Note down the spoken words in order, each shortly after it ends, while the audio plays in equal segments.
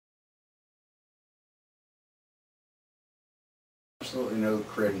absolutely no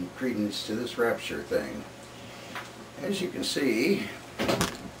credence to this rapture thing. As you can see,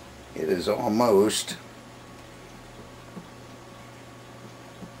 it is almost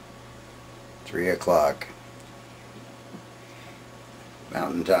 3 o'clock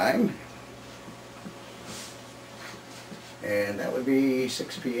Mountain Time, and that would be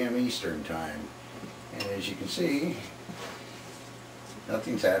 6 p.m. Eastern Time. And as you can see,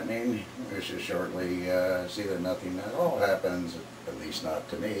 nothing's happening. We should shortly see that nothing at all happens, at least not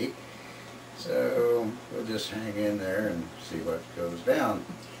to me. So we'll just hang in there and see what goes down.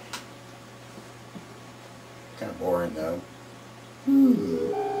 Kind of boring though.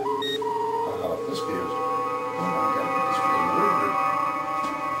 Wow, this feels, oh my God, this feels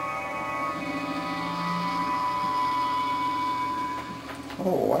weird.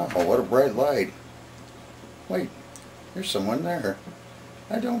 Oh wow, what a bright light. Wait, there's someone there.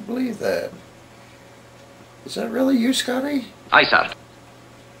 I don't believe that. Is that really you, Scotty? Aye, sir.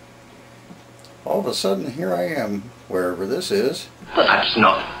 All of a sudden, here I am, wherever this is. But that's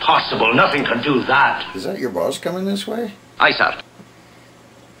not possible. Nothing can do that. Is that your boss coming this way? Aye, sir.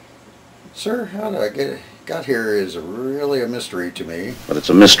 Sir, how did I got here is really a mystery to me. But it's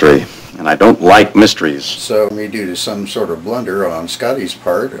a mystery, and I don't like mysteries. So, me due to some sort of blunder on Scotty's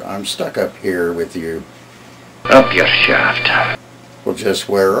part, I'm stuck up here with you. Up your shaft. Well, just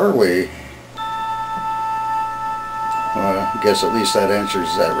where are we? Well, I guess at least that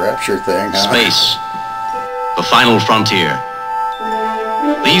answers that rapture thing, huh? Space. The final frontier.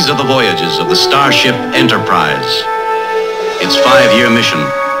 These are the voyages of the Starship Enterprise. Its 5-year mission: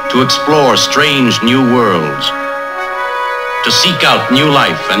 to explore strange new worlds, to seek out new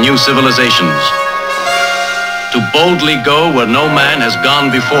life and new civilizations, to boldly go where no man has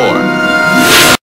gone before.